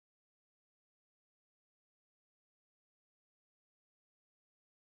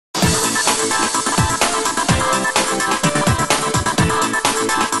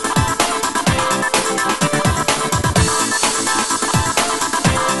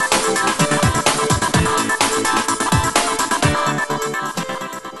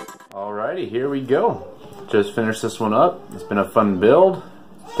here we go. Just finished this one up. It's been a fun build.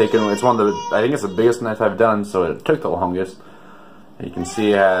 It's one of the, I think it's the biggest knife I've done, so it took the longest. And you can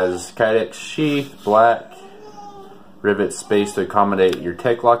see it has kydex sheath, black, rivet space to accommodate your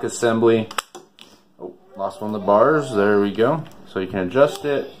tech lock assembly. Oh, lost one of the bars. There we go. So you can adjust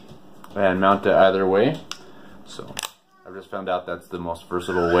it and mount it either way. So I've just found out that's the most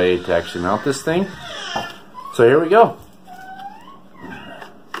versatile way to actually mount this thing. So here we go.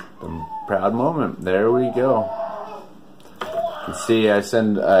 The proud moment. There we go. You can see I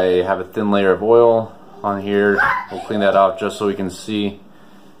have a thin layer of oil on here. We'll clean that off just so we can see.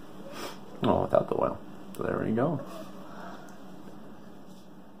 Oh, without the oil. So there we go.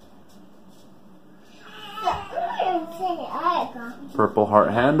 Purple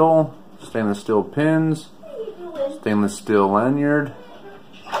heart handle, stainless steel pins, stainless steel lanyard,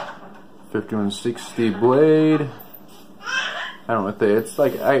 5160 blade. I don't know what it's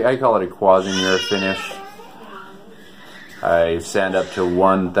like. I call it a quasi mirror finish. I sand up to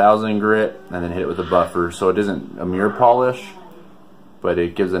 1000 grit and then hit it with a buffer, so it isn't a mirror polish, but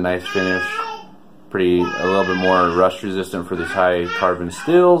it gives a nice finish. A little bit more rust resistant for these high carbon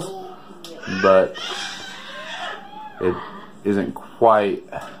steels, but it isn't quite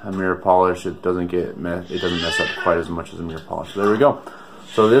a mirror polish. It doesn't mess up quite as much as a mirror polish. So there we go.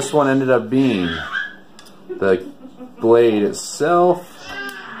 So this one ended up being, the blade itself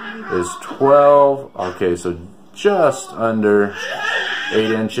is 12. Okay, so just under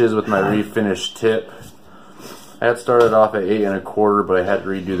 8 inches with my refinished tip. I had started off at 8 1/4, but I had to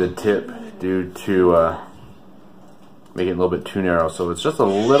redo the tip due to make it a little bit too narrow. So it's just a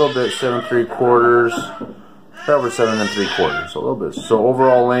little bit 7 3/4. Over 7 3/4, so a little bit. So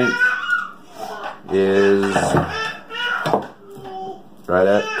overall length is right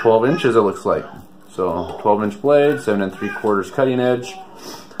at 12 inches, it looks like. So 12-inch blade, 7 3/4 cutting edge,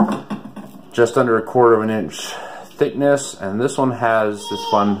 just under 1/4 of an inch thickness, and this one has this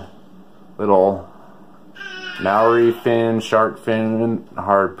fun little Maori fin, shark fin,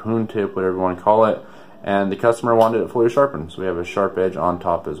 harpoon tip, whatever you want to call it. And the customer wanted it fully sharpened, so we have a sharp edge on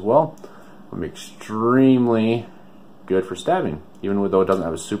top as well. Extremely good for stabbing, even though it doesn't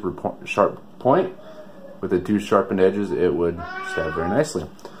have a super sharp point. With the 2 sharpened edges, it would stab very nicely.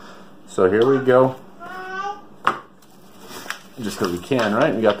 So here we go. Just because we can,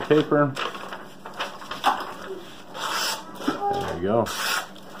 right? We got the paper. There we go.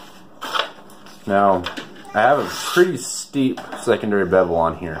 Now, I have a pretty steep secondary bevel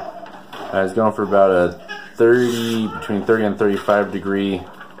on here. I was going for about a between 30 and 35 degree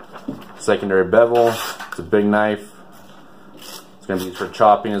secondary bevel. It's a big knife. It's going to be used for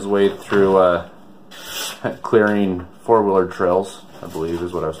chopping his way through clearing 4-wheeler trails, I believe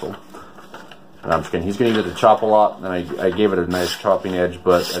is what I was told. No, I'm just kidding. He's going to use it to chop a lot, and I gave it a nice chopping edge,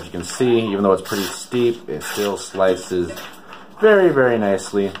 but as you can see, even though it's pretty steep, it still slices very, very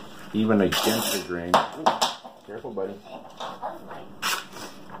nicely, even against the grain. Ooh, careful, buddy.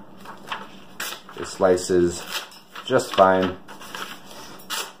 It slices just fine.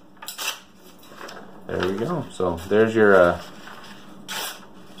 There we go. So there's your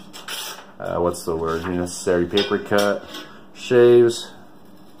what's the word? Necessary paper cut. Shaves.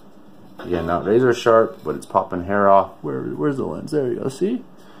 Yeah, not razor sharp, but it's popping hair off. Where's the lens? There you go. See? You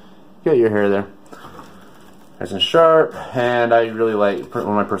got your hair there. Nice and sharp. And I really like, one of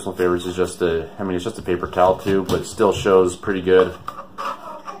my personal favorites is just it's just a paper towel too, but it still shows pretty good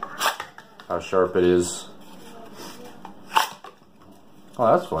how sharp it is. Oh,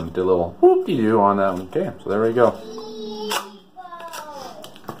 that's fun. Did a little whoop-de-doo on that one. Okay, so there we go.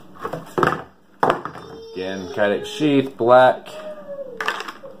 Again, kydex sheath, black.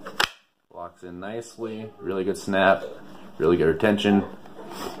 Locks in nicely. Really good snap. Really good retention.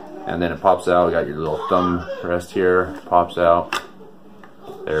 And then it pops out. We got your little thumb rest here. Pops out.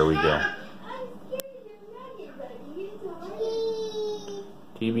 There we go.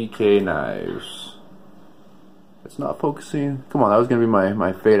 TBK knives. It's not focusing. Come on, that was going to be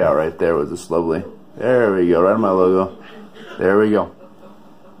my fade out right there. Was this lovely? There we go, right on my logo. There we go.